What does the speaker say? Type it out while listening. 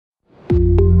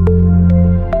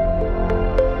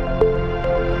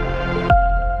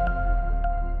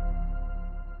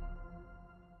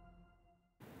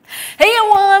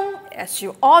As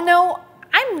you all know,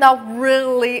 I'm not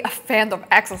really a fan of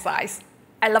exercise.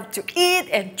 I love to eat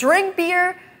and drink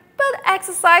beer, but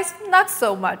exercise not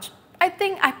so much. I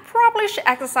think I probably should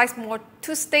exercise more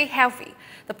to stay healthy.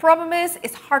 The problem is,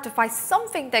 it's hard to find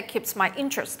something that keeps my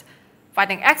interest.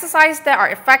 Finding exercise that are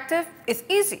effective is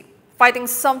easy. Finding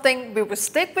something we will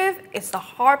stick with is the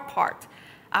hard part.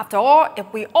 After all,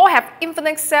 if we all have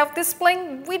infinite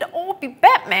self-discipline, we'd all be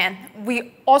Batman.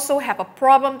 We also have a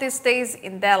problem these days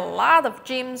in that a lot of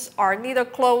gyms are neither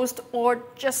closed or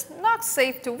just not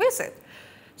safe to visit.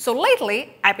 So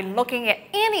lately, I've been looking at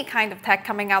any kind of tech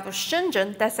coming out of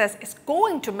Shenzhen that says it's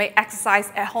going to make exercise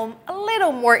at home a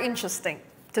little more interesting.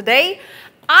 Today,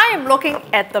 I am looking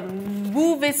at the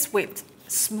Movie Swift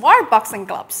smart boxing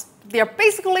gloves. They are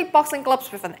basically boxing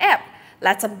gloves with an app.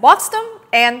 Let's unbox them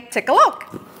and take a look.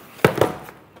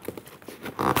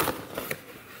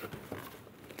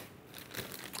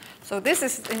 So this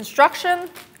is the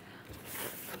instruction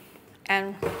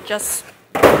and just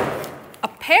a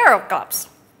pair of gloves.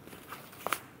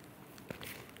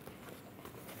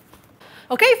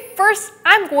 Okay, first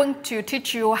I'm going to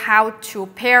teach you how to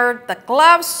pair the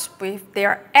gloves with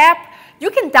their app. You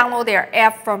can download their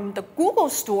app from the Google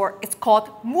Store. It's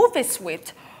called Movie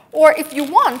Swift. Or if you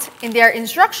want, in their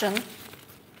instruction,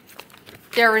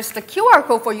 there is the QR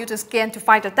code for you to scan to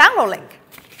find the download link.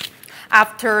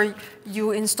 After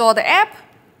you install the app,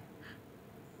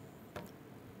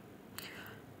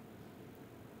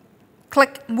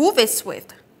 click Movie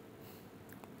Swift.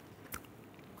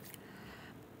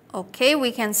 Okay,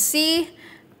 we can see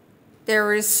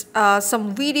there is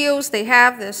some videos they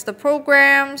have. There's the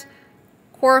programs,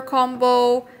 core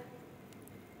combo,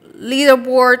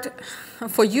 leaderboard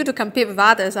for you to compete with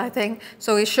others, I think.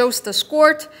 So it shows the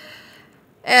score,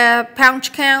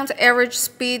 punch count, average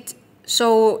speed.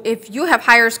 So if you have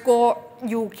higher score,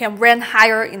 you can rank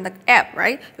higher in the app,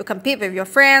 right? You compete with your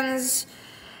friends.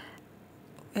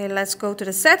 Okay, let's go to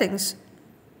the settings.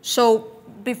 So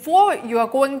before you are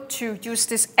going to use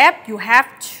this app, you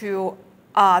have to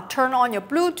turn on your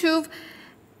Bluetooth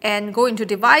and go into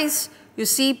device. You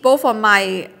see both of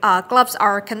my gloves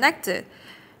are connected.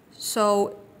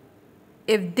 So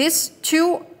if these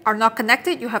two are not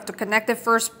connected, you have to connect it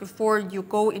first before you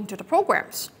go into the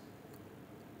programs.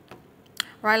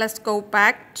 Right, let's go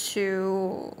back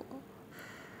to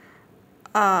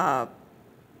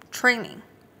training.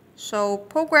 So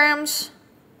programs,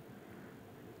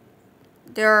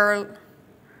 there are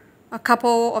a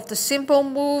couple of the simple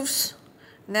moves,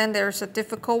 and then there's a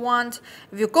difficult one.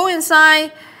 If you go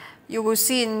inside, you will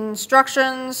see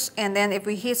instructions, and then if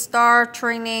we hit start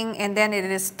training, and then it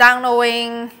is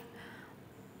downloading.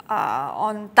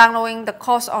 On downloading the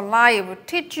course online, it will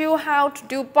teach you how to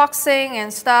do boxing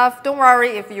and stuff. Don't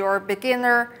worry if you're a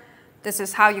beginner, this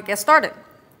is how you get started.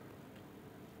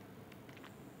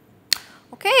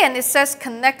 Okay, and it says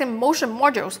connecting motion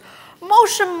modules.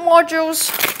 Motion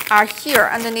modules are here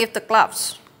underneath the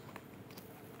gloves.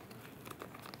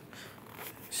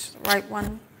 Right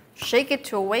one, shake it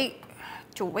to wake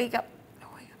up.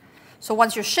 So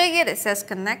once you shake it, it says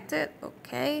connected.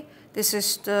 Okay, this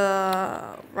is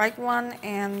the right one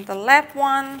and the left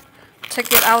one.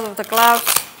 Take it out of the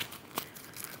gloves.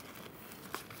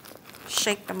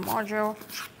 Shake the module.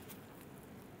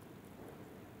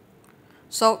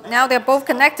 So now they're both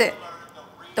connected.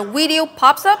 The video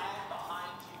pops up.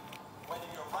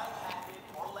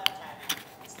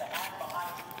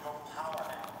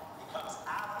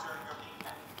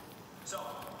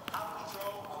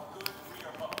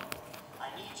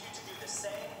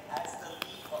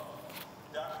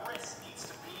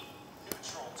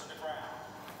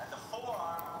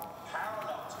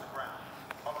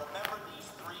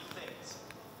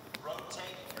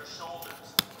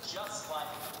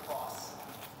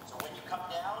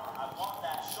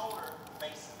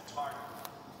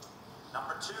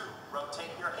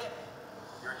 Rotate your hip.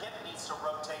 Your hip needs to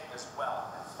rotate as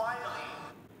well. And finally,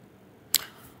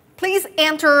 please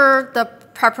enter the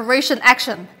preparation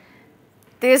action.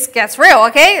 This gets real,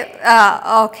 okay?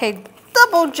 Okay,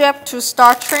 double jab to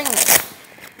start training.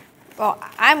 Well,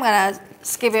 I'm gonna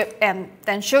skip it and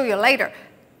then show you later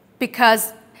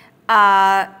because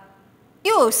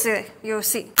you'll see.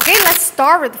 Okay, let's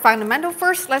start with the fundamental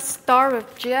first. Let's start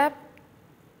with jab.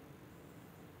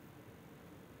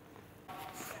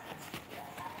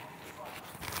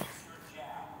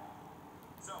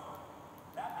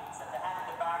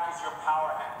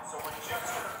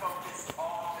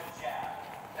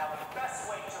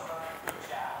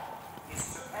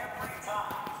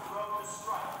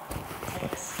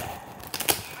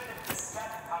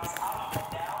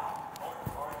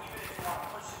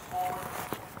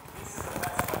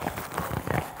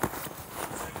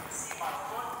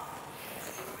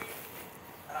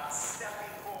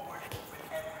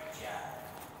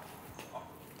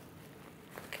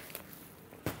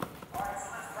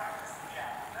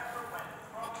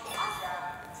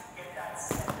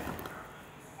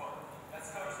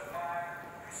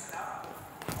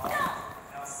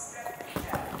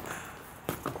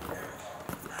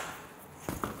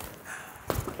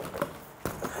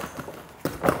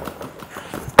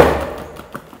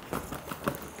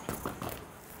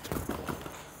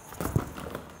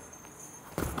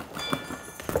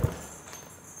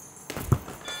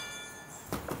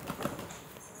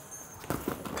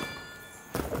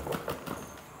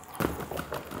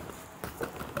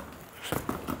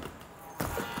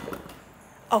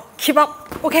 Oh, keep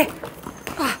up. Okay.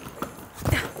 God.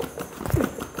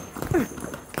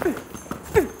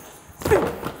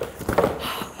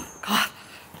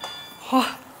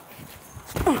 Oh.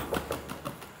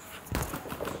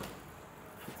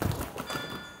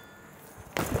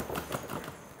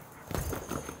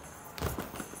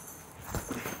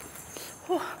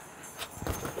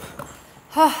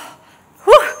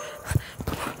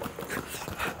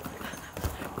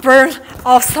 Burn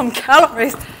off some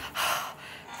calories.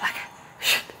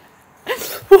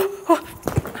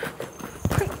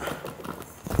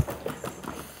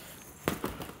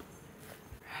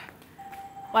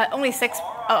 What? Only 6?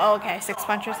 Oh, okay, 6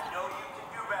 punches. I know you can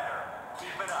do better.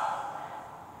 Keep it up.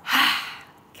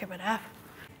 Keep it up.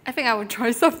 I think I would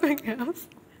try something else.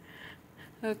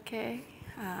 Okay.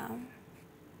 Hey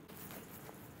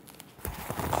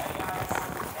guys,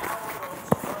 now we're going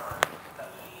to learn the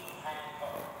lead hand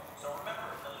hook. So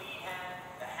remember, the lead hand,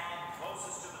 the hand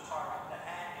closest to the target, the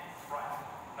hand in front,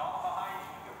 not behind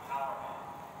you, your power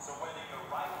hand. So whether you're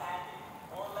right-handed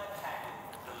or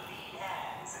left-handed, the lead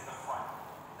hand is in the front.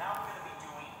 Now we're going to be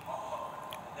doing a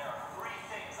hook. And there are 3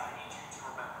 things I need you to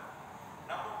remember.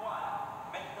 Number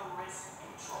 1, make the wrist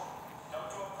neutral. Don't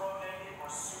do a pronated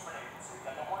or supinated. So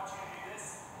I don't want you to do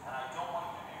this, and I don't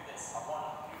want you to do this. I want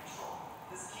it neutral.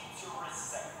 This keeps your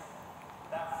wrist safe.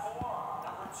 That forearm,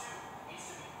 number 2, needs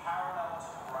to be parallel to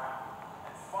the ground.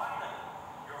 And finally,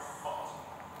 your foot.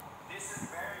 This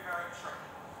is very, very tricky.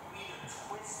 You either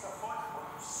twist the foot or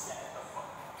you step the foot.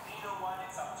 Either one,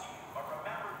 it's up to you. But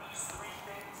remember these 3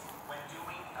 things when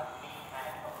doing a lead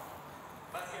hand hook.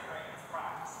 Let's get ready. Let's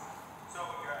practice. So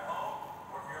if you're at home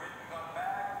or if you're in the gun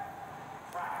bag,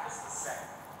 practice the same.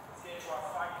 Let's get into our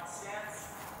fighting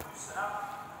stance. Loosen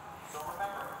up. So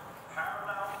remember,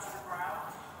 parallel to the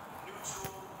ground,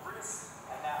 neutral wrist,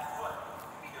 and that foot.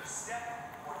 You either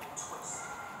step or you twist.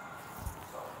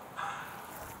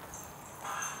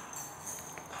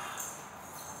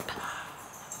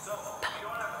 So, if you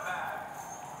don't have a bag,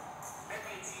 maybe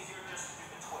it's easier just to do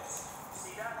the twist.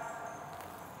 See that?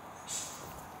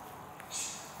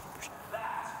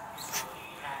 That is the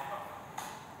lead hand hook.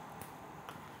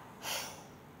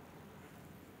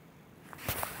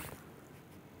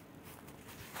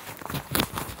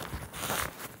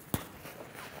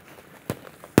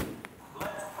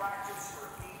 Let's practice your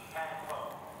lead hand hook.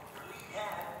 Your lead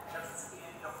hand is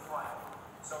in the front.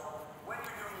 So when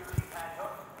you're doing your lead hand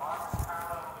hook, arms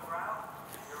parallel to the ground,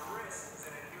 your wrist is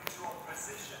in a neutral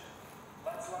position.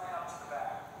 Let's line up to the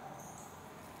back.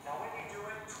 Now when you do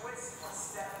it, twist or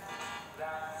step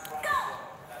that front foot,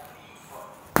 that lead foot.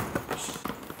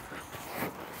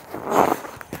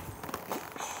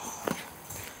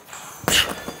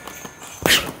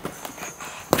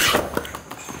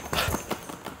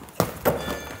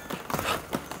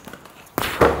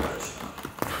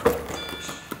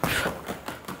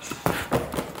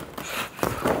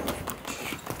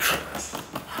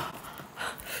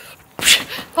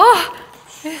 Oh,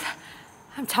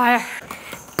 I'm tired.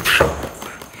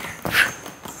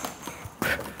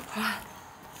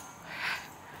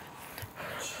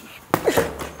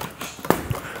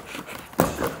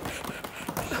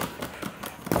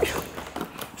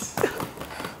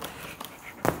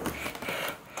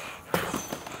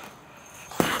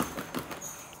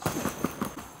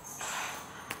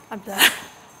 I'm done.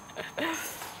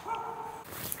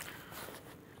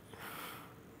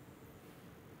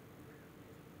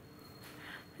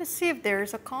 Let's see if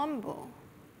there's a combo.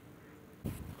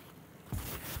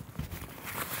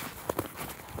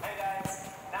 Hey guys,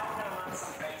 now we're going to learn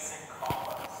some basic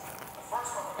combos. The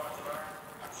first one we're going to learn,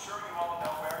 I'm sure you all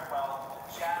know very well,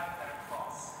 the jab and a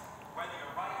cross. Whether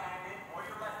you're right-handed or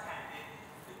you're left-handed,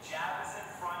 the jab is in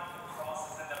front, the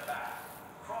cross is in the back.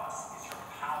 Cross is your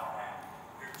power hand.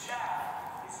 Your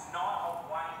jab is not a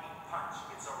winding punch,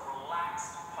 it's a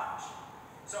relaxed punch.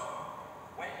 So,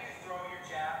 when you throw your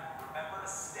jab, remember to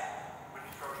step when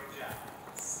you throw your jab.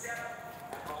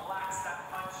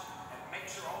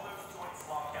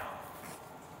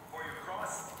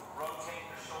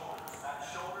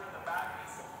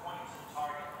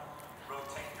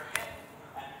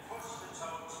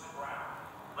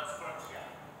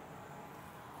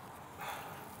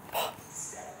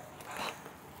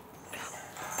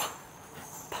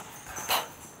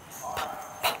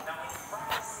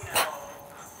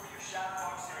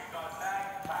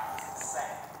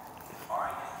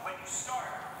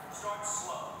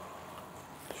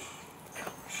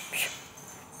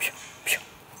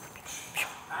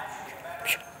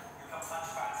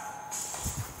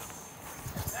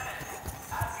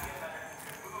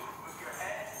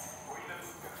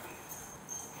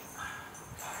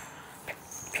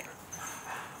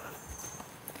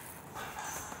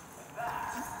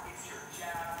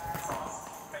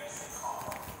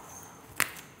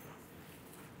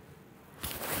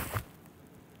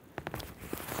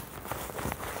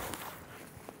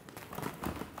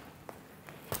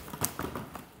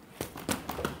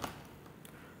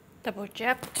 Double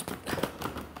jab.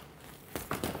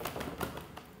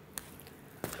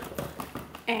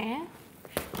 And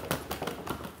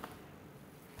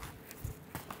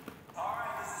All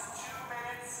right, this is 2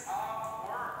 minutes of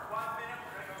work. 1 minute,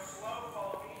 we're going to go slow,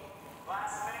 follow me.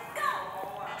 Last minute, we're going to go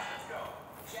all out. Let's go.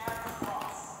 Jab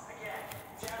cross. Again,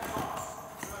 jab cross.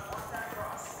 Good, work that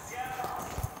cross. Jab cross.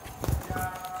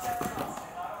 Jab cross.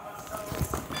 And not on those toes.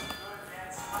 Good, and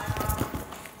slam out.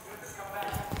 Good, just come back.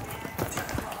 And jab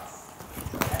cross.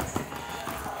 That's it.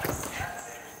 Jab cross. That's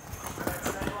it. Good,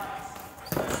 stay right.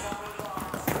 Let's go with the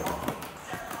arms. Follow me.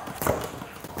 Jab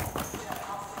cross. Jab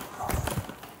cross to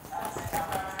the cross.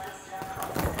 That's it.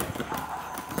 Now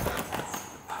back to this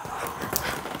jab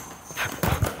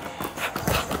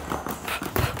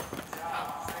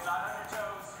cross. Stay not on your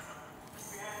toes.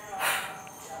 Keep your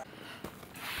hands up.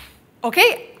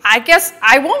 okay, I guess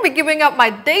I won't be giving up my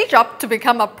day job to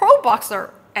become a pro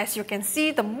boxer. As you can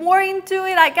see, the more into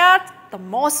it I got, the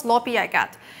more sloppy I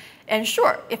got. And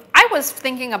sure, if I was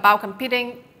thinking about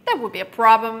competing, that would be a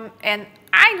problem and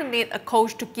I'd need a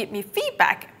coach to give me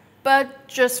feedback. But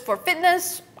just for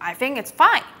fitness, I think it's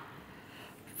fine.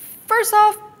 First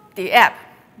off, the app.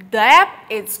 The app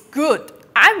is good.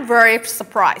 I'm very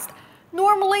surprised.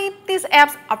 Normally, these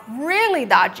apps are really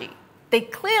dodgy. They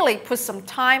clearly put some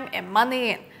time and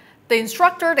money in. The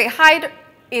instructor they hired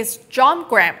is John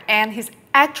Graham, and he's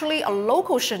actually a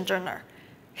local Shenzhener.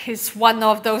 He's one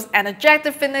of those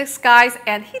energetic fitness guys,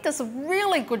 and he does a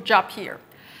really good job here.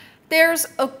 There's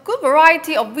a good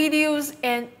variety of videos,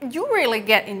 and you really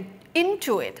get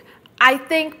into it. I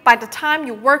think by the time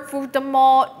you work through them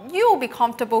all, you'll be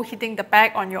comfortable hitting the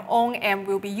bag on your own and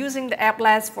will be using the app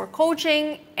less for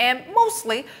coaching and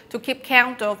mostly to keep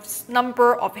count of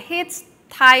number of hits,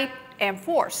 type, and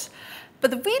force. But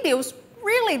the videos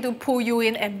really do pull you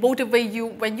in and motivate you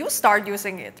when you start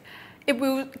using it. It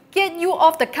will get you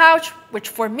off the couch, which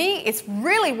for me is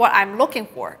really what I'm looking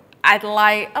for. I'd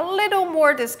like a little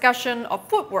more discussion of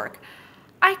footwork.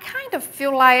 I kind of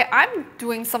feel like I'm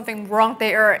doing something wrong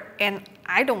there and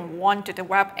I don't want to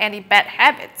develop any bad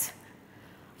habits.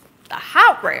 The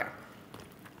hardware.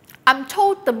 I'm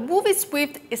told the Movie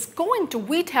Swift is going to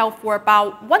retail for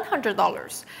about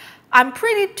 $100. I'm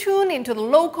pretty tuned into the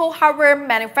local hardware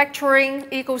manufacturing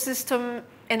ecosystem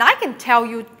and I can tell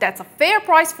you that's a fair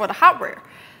price for the hardware.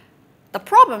 The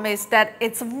problem is that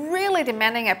it's a really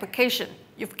demanding application.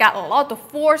 You've got a lot of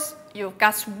force, you've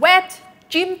got sweat,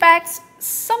 gym bags.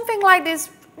 Something like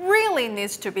this really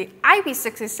needs to be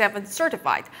IP67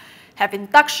 certified, have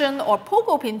induction or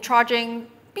pogo pin charging,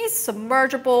 be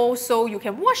submergible so you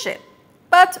can wash it.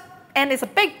 But, and it's a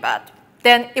big but,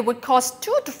 then it would cost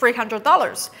 $200 to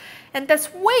 $300. And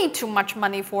that's way too much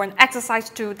money for an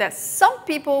exercise tool that some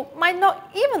people might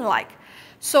not even like.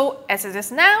 So as it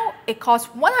is now, it costs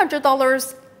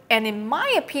 $100. And in my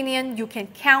opinion, you can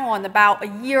count on about a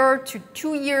year to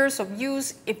 2 years of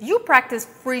use if you practice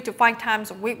 3 to 5 times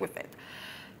a week with it.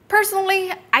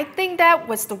 Personally, I think that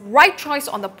was the right choice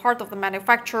on the part of the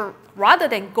manufacturer rather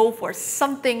than go for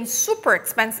something super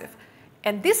expensive.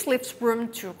 And this leaves room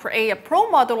to create a pro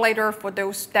modulator for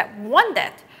those that want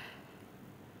that.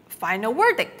 Final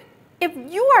verdict. If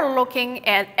you are looking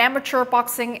at amateur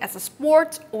boxing as a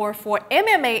sport or for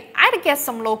MMA, I'd get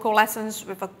some local lessons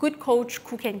with a good coach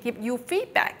who can give you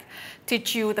feedback,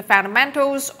 teach you the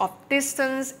fundamentals of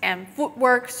distance and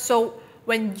footwork so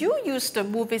when you use the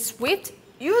Movie Swift,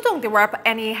 you don't develop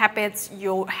any habits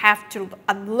you'll have to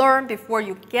unlearn before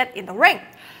you get in the ring.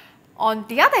 On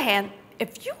the other hand,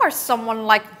 if you are someone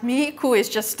like me who is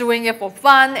just doing it for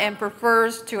fun and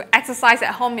prefers to exercise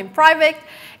at home in private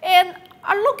and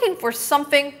are looking for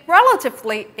something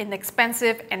relatively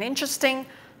inexpensive and interesting,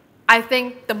 I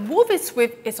think the Movie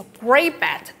Swift is a great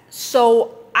bet.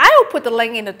 So I'll put the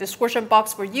link in the description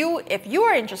box for you if you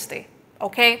are interested,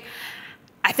 okay?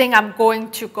 I think I'm going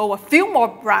to go a few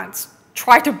more rounds,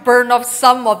 try to burn off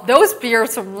some of those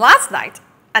beers from last night.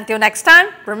 Until next time,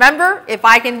 remember, if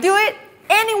I can do it,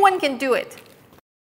 anyone can do it.